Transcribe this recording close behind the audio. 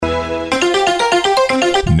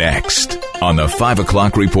Next on the 5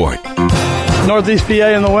 o'clock report. Northeast PA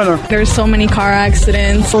in the winter. There's so many car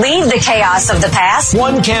accidents. Leave the chaos of the past.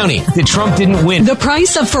 One county that Trump didn't win. The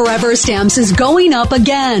price of forever stamps is going up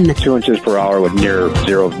again. 2 inches per hour with near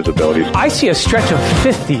zero visibility. I see a stretch of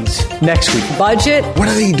 50s next week. Budget. What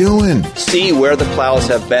are they doing? See where the plows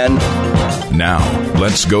have been. Now,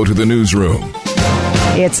 let's go to the newsroom.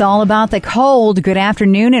 It's all about the cold. Good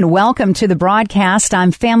afternoon and welcome to the broadcast.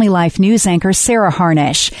 I'm Family Life News anchor Sarah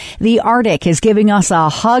Harnish. The Arctic is giving us a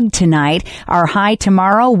hug tonight. Our high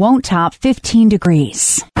tomorrow won't top 15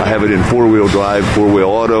 degrees. I have it in four-wheel drive, four-wheel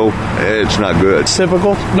auto. It's not good. It's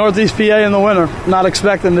typical. Northeast PA in the winter. Not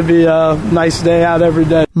expecting to be a nice day out every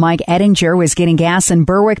day. Mike Ettinger was getting gas in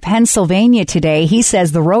Berwick, Pennsylvania today. He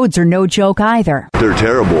says the roads are no joke either. They're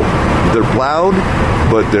terrible. They're plowed,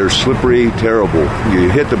 but they're slippery, terrible. You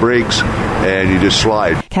hit the brakes and you just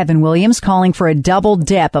slide. Kevin Williams calling for a double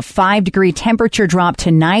dip, a 5-degree temperature drop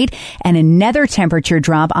tonight and another temperature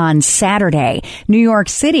drop on Saturday. New York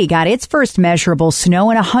City got its first measurable snow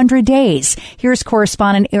in 100 days. Here's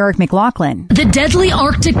correspondent Eric McLaughlin. The deadly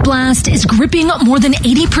Arctic blast is gripping more than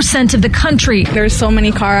 80% of the country. There's so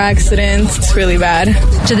many car accidents. It's really bad.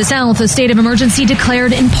 To the south, a state of emergency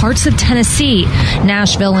declared in parts of Tennessee.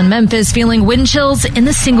 Nashville and Memphis feeling wind chills in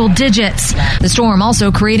the single digits. The storm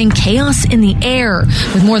also creating chaos in the air,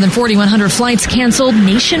 with more than 4,100 flights canceled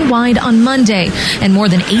nationwide on Monday and more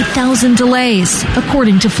than 8,000 delays,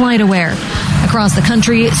 according to FlightAware. Across the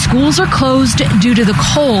country, schools are closed due to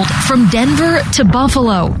the cold from Denver to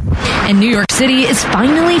Buffalo. And New York City is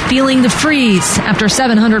finally feeling the freeze after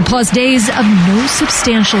 700 plus days of no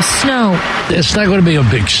substantial snow. It's not going to be a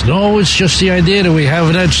big snow. It's just the idea that we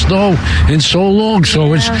haven't had snow in so long,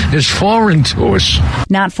 so it's foreign to us.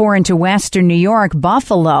 Not foreign to western New York,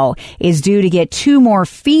 Buffalo is due to get 2 more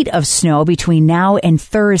feet of snow between now and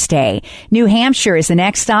Thursday. New Hampshire is the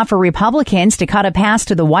next stop for Republicans to cut a pass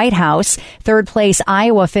to the White House. Third-place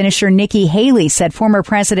Iowa finisher Nikki Haley said former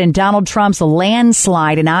President Donald Trump's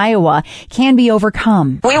landslide in Iowa can be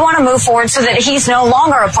overcome. We want to move forward so that he's no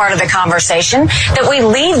longer a part of the conversation, that we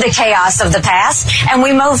leave the chaos of the past, and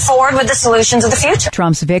we move forward with the solutions of the future.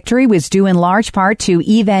 Trump's victory was due in large part to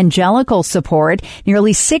evangelical support.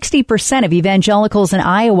 Nearly 60% of evangelicals in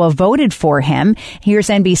Iowa voted for him. Here's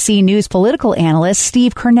NBC News political analyst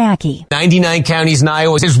Steve Kornacki. 99 counties in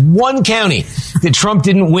Iowa. There's one county that Trump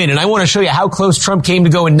didn't win, and I want to show you how close Trump came to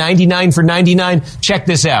go in 99 for 99. Check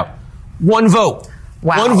this out. One vote.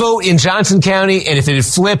 Wow. One vote in Johnson County, and if it had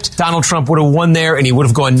flipped, Donald Trump would have won there, and he would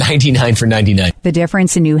have gone 99 for 99. The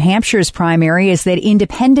difference in New Hampshire's primary is that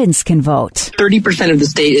independents can vote. 30% of the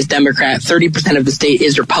state is Democrat, 30% of the state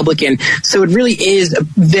is Republican, so it really is a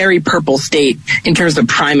very purple state in terms of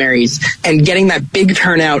primaries, and getting that big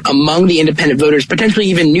turnout among the independent voters, potentially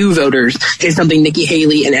even new voters, is something Nikki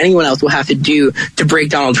Haley and anyone else will have to do to break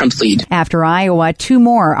Donald Trump's lead. After Iowa, 2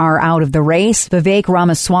 more are out of the race. Vivek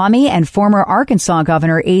Ramaswamy and former Arkansas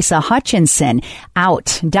Governor Asa Hutchinson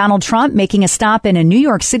out. Donald Trump making a stop in a New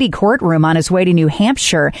York City courtroom on his way to New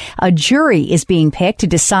Hampshire. A jury is being picked to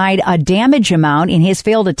decide a damage amount in his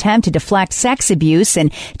failed attempt to deflect sex abuse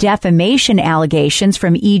and defamation allegations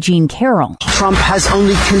from E. Jean Carroll. Trump has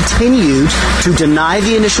only continued to deny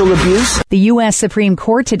the initial abuse. The U.S. Supreme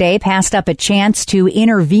Court today passed up a chance to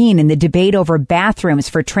intervene in the debate over bathrooms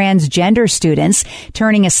for transgender students,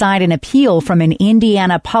 turning aside an appeal from an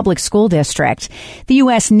Indiana public school district. The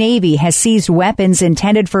U.S. Navy has seized weapons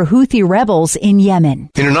intended for Houthi rebels in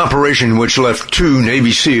Yemen. In an operation which left 2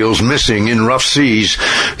 Navy SEALs missing in rough seas,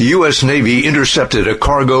 the U.S. Navy intercepted a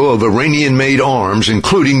cargo of Iranian-made arms,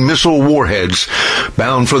 including missile warheads,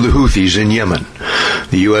 bound for the Houthis in Yemen.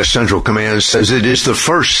 The U.S. Central Command says it is the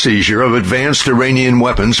first seizure of advanced Iranian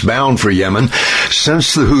weapons bound for Yemen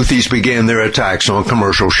since the Houthis began their attacks on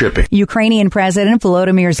commercial shipping. Ukrainian President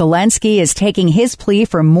Volodymyr Zelensky is taking his plea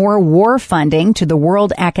for more war funding to the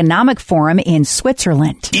World Economic Forum in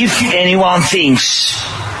Switzerland. If anyone thinks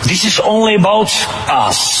this is only about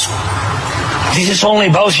us, this is only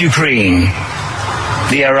about Ukraine,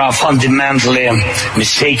 they are fundamentally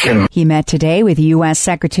mistaken. He met today with U.S.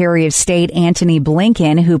 Secretary of State Antony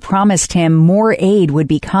Blinken, who promised him more aid would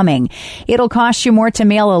be coming. It'll cost you more to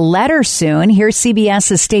mail a letter soon. Here's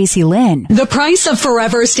CBS's Stacey Lynn. The price of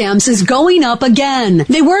forever stamps is going up again.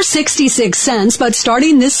 They were 66 cents, but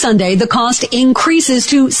starting this Sunday, the cost increases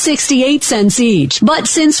to 68 cents each. But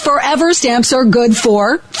since forever stamps are good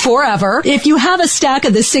for forever, if you have a stack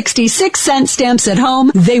of the 66-cent stamps at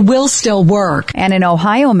home, they will still work. And in Ohio,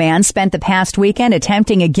 Ohio man spent the past weekend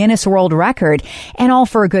attempting a Guinness World Record, and all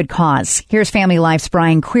for a good cause. Here's Family Life's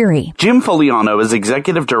Brian Query. Jim Foliano is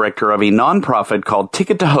executive director of a nonprofit called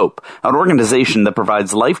Ticket to Hope, an organization that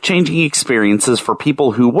provides life-changing experiences for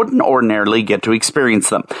people who wouldn't ordinarily get to experience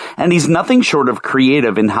them. And he's nothing short of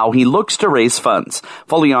creative in how he looks to raise funds.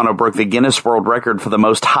 Foliano broke the Guinness World Record for the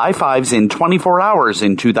most high fives in 24 hours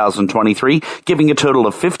in 2023, giving a total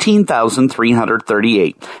of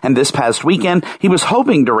 15,338. And this past weekend, he was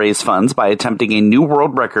hoping to raise funds by attempting a new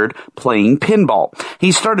world record playing pinball.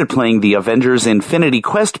 He started playing the Avengers Infinity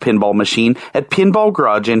Quest pinball machine at Pinball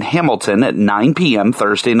Garage in Hamilton at 9 p.m.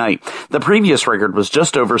 Thursday night. The previous record was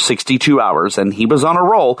just over 62 hours, and he was on a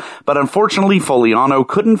roll, but unfortunately Foliano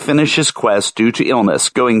couldn't finish his quest due to illness,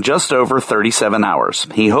 going just over 37 hours.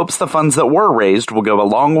 He hopes the funds that were raised will go a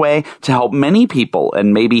long way to help many people,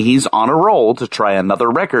 and maybe he's on a roll to try another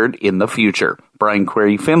record in the future. Brian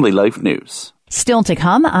Query, Family Life News. Still to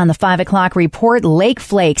come on the 5 o'clock report, lake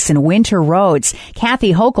flakes and winter roads.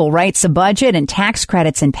 Kathy Hochul writes a budget and tax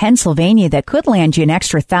credits in Pennsylvania that could land you an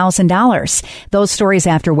extra $1,000. Those stories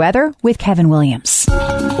after weather with Kevin Williams.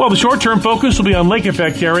 Well, the short-term focus will be on lake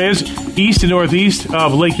effect areas east and northeast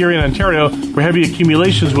of Lake Erie and Ontario, where heavy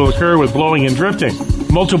accumulations will occur with blowing and drifting.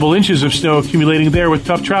 Multiple inches of snow accumulating there with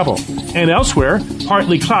tough travel. And elsewhere,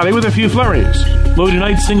 partly cloudy with a few flurries. Low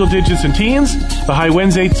tonight, single digits and teens. The high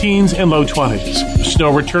Wednesday, teens and low 20s.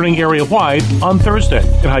 Snow returning area-wide on Thursday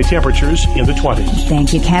at high temperatures in the 20s.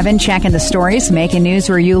 Thank you, Kevin. Checking the stories, making news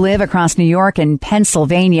where you live across New York and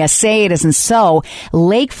Pennsylvania. Say it isn't so.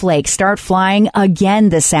 Lake flakes start flying again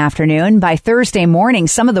this afternoon. By Thursday morning,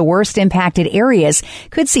 some of the worst impacted areas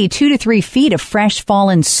could see 2 to 3 feet of fresh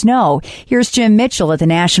fallen snow. Here's Jim Mitchell at the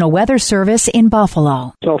National Weather Service in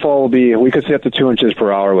Buffalo. Snowfall will be, we could see up to 2 inches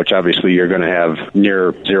per hour, which obviously you're going to have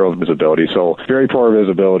near zero visibility. So very poor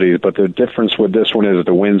visibility, but the difference with this one is that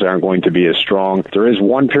the winds aren't going to be as strong. There is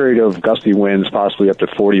one period of gusty winds, possibly up to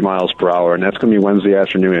 40 miles per hour, and that's going to be Wednesday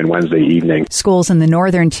afternoon and Wednesday evening. Schools in the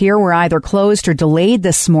northern tier were either closed or delayed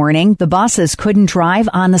this morning. The buses couldn't drive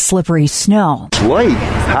on the slippery snow. It's light,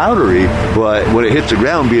 powdery, but when it hits the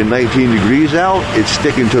ground, being 19 degrees out, it's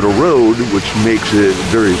sticking to the road, which makes it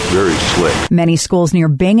very, very slick. Many schools near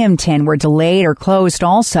Binghamton were delayed or closed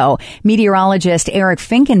also. Meteorologist Eric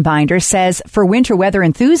Finkenbinder says for winter weather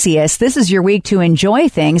enthusiasts, this is your week to enjoy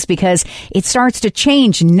things because it starts to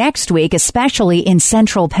change next week, especially in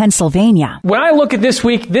central Pennsylvania. When I look at this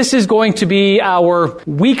week, this is going to be our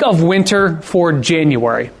week of winter for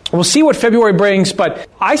January. We'll see what February brings, but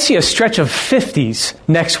I see a stretch of 50s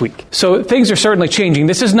next week. So things are certainly changing.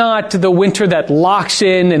 This is not the winter that locks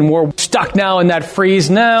in and we're stuck now in that freeze.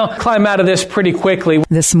 Now, climb out of this pretty quickly.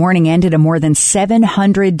 This morning ended a more than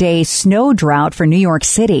 700-day snow drought for New York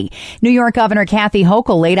City. New York Governor Kathy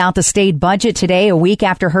Hochul laid out the state budget today, a week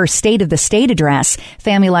after her State of the State address.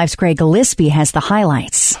 Family Life's Greg Gillespie has the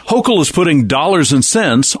highlights. Hochul is putting dollars and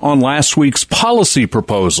cents on last week's policy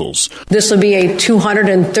proposals. This will be a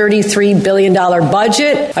 $233 billion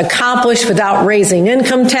budget accomplished without raising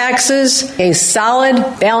income taxes, a solid,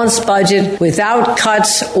 balanced budget without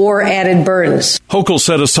cuts or added burdens. Hochul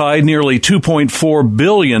set aside nearly $2.4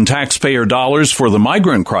 billion taxpayer dollars for the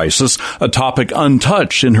migrant crisis, a topic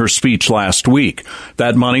untouched in her speech last week.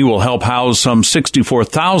 That money will help house some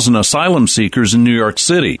 64,000 asylum seekers in New York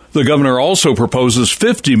City. The governor also proposes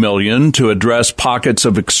 $50 million to address pockets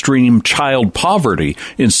of extreme child poverty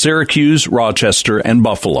in Syracuse, Rochester, and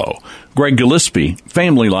Buffalo. Greg Gillespie,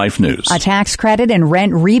 Family Life News. A tax credit and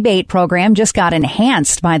rent rebate program just got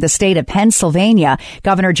enhanced by the state of Pennsylvania.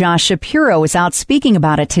 Governor Josh Shapiro was out speaking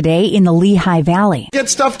about it today in the Lehigh Valley. Get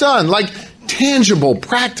stuff done, like tangible,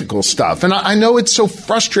 practical stuff. And I know it's so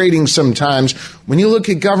frustrating sometimes when you look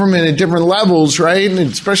at government at different levels, right? And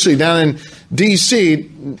especially down in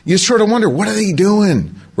D.C., you sort of wonder, what are they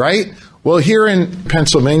doing, right? Well, here in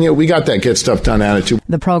Pennsylvania, we got that get stuff done attitude.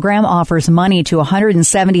 The program offers money to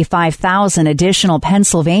 175,000 additional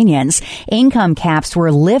Pennsylvanians. Income caps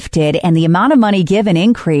were lifted and the amount of money given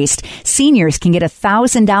increased. Seniors can get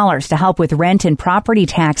 $1,000 to help with rent and property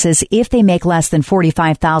taxes if they make less than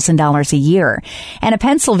 $45,000 a year. And a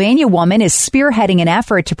Pennsylvania woman is spearheading an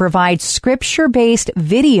effort to provide scripture-based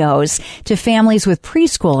videos to families with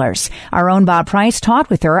preschoolers. Our own Bob Price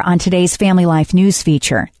talked with her on today's Family Life News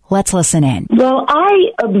feature. Let's listen in. Well,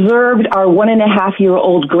 I observed our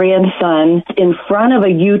 1.5-year-old grandson in front of a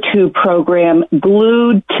YouTube program,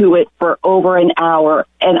 glued to it for over an hour,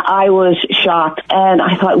 and I was shocked. And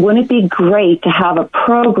I thought, wouldn't it be great to have a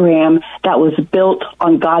program that was built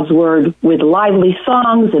on God's Word with lively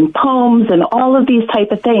songs and poems and all of these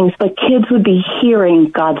type of things, but kids would be hearing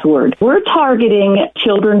God's Word. We're targeting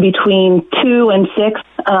children between 2 and 6.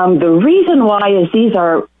 The reason why is these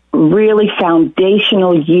are really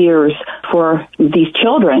foundational years for these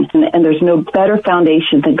children, and there's no better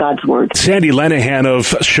foundation than God's Word. Sandy Lenahan of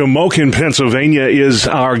Shamokin, Pennsylvania is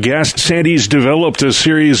our guest. Sandy's developed a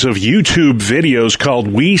series of YouTube videos called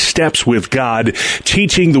Wee Steps with God,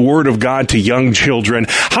 teaching the Word of God to young children.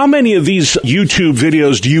 How many of these YouTube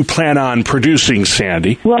videos do you plan on producing,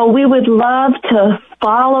 Sandy? Well, we would love to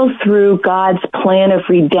follow through God's plan of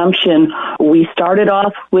redemption. We started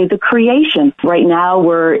off with the creation. Right now,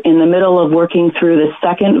 we're in the middle of working through the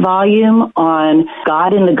second volume on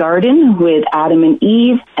God in the garden with Adam and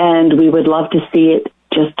Eve, and we would love to see it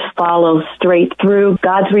just follow straight through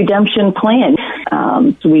God's redemption plan.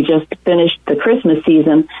 We just finished the Christmas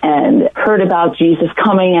season and heard about Jesus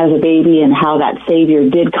coming as a baby and how that Savior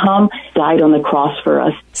did come, died on the cross for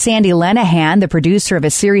us. Sandy Lenahan, the producer of a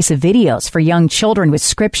series of videos for young children with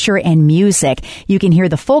scripture and music. You can hear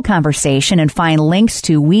the full conversation and find links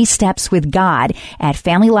to We Steps with God at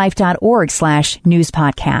familylife.org/news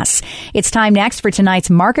podcasts. It's time next for tonight's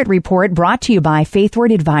market report brought to you by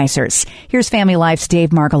Faithward Advisors. Here's Family Life's Dave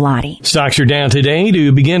Margolotti. Stocks are down today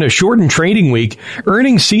to begin a shortened trading week.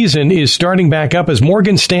 Earnings season is starting back up as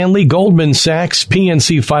Morgan Stanley, Goldman Sachs,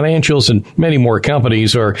 PNC Financials, and many more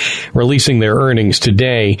companies are releasing their earnings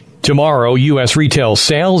today. Tomorrow, U.S. retail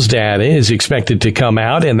sales data is expected to come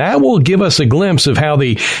out, and that will give us a glimpse of how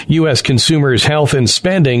the U.S. consumers' health and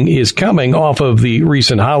spending is coming off of the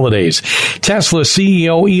recent holidays. Tesla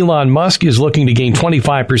CEO Elon Musk is looking to gain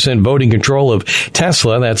 25% voting control of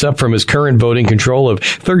Tesla. That's up from his current voting control of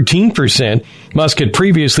 13%. Musk had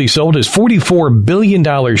previously sold his $44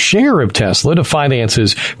 billion share of Tesla to finance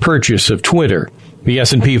his purchase of Twitter. The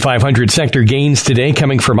S&P 500 sector gains today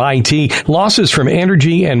coming from IT, losses from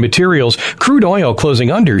energy and materials, crude oil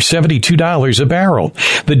closing under $72 a barrel.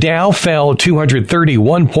 The Dow fell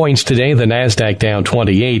 231 points today, the Nasdaq down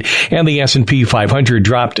 28, and the S&P 500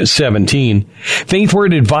 dropped 17.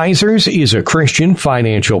 Faithward Advisors is a Christian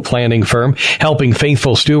financial planning firm helping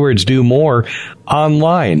faithful stewards do more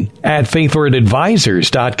online at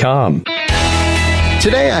faithwardadvisors.com.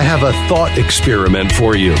 Today I have a thought experiment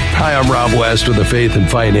for you. Hi, I'm Rob West with the Faith and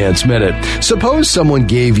Finance Minute. Suppose someone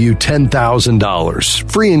gave you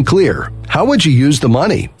 $10,000, free and clear. How would you use the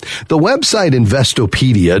money? The website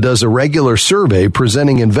Investopedia does a regular survey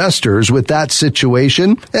presenting investors with that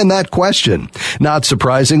situation and that question. Not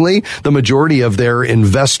surprisingly, the majority of their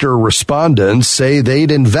investor respondents say they'd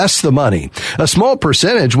invest the money. A small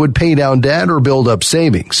percentage would pay down debt or build up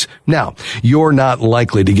savings. Now, you're not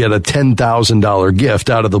likely to get a $10,000 gift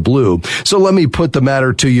out of the blue, so let me put the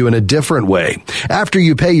matter to you in a different way. After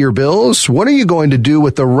you pay your bills, what are you going to do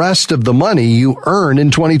with the rest of the money you earn in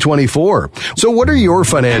 2024? So what are your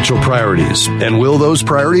financial priorities? And will those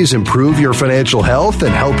priorities improve your financial health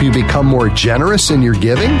and help you become more generous in your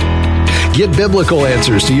giving? Get biblical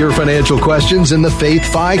answers to your financial questions in the Faith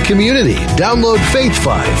Fi community. Download Faith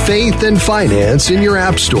Fi, Faith and Finance in your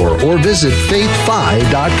app store or visit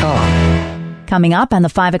faithfi.com. Coming up on the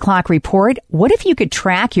 5 o'clock report, what if you could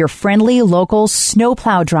track your friendly local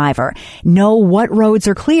snowplow driver? Know what roads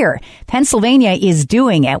are clear? Pennsylvania is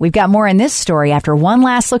doing it. We've got more in this story after one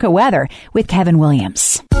last look at weather with Kevin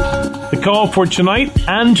Williams. The call for tonight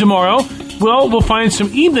and tomorrow, well, we'll find some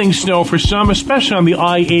evening snow for some, especially on the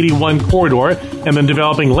I-81 corridor, and then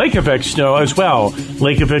developing lake effect snow as well.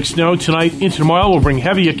 Lake effect snow tonight into tomorrow will bring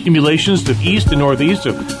heavy accumulations to the east and northeast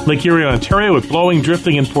of Lake Erie, Ontario, with blowing,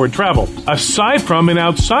 drifting, and poor travel. Aside from and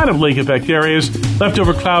outside of lake effect areas,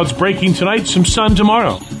 leftover clouds breaking tonight, some sun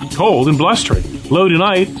tomorrow. Cold and blustery. Low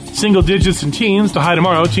tonight, single digits and teens. The high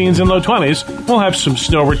tomorrow, teens and low 20s. We'll have some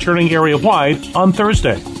snow returning area-wide on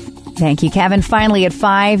Thursday. Thank you, Kevin. Finally at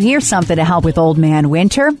 5, here's something to help with Old Man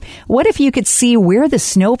Winter. What if you could see where the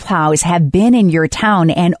snowplows have been in your town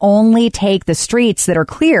and only take the streets that are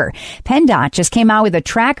clear? PennDOT just came out with a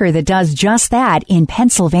tracker that does just that in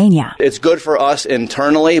Pennsylvania. It's good for us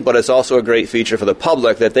internally, but it's also a great feature for the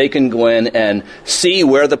public that they can go in and see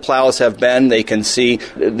where the plows have been. They can see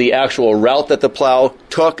the actual route that the plow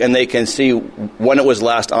took, and they can see when it was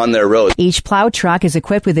last on their road. Each plow truck is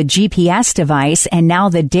equipped with a GPS device, and now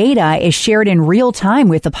the data data is shared in real time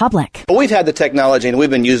with the public. We've had the technology and we've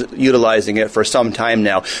been utilizing it for some time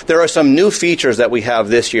now. There are some new features that we have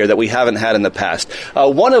this year that we haven't had in the past.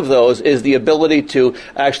 One of those is the ability to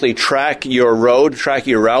actually track your road, track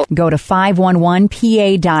your route. Go to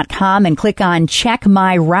 511pa.com and click on Check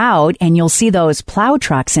My Route, and you'll see those plow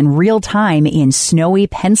trucks in real time in snowy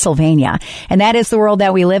Pennsylvania. And that is the world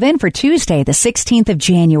that we live in for Tuesday, the 16th of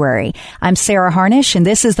January. I'm Sarah Harnish, and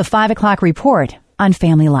this is the 5 o'clock report on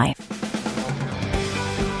Family Life.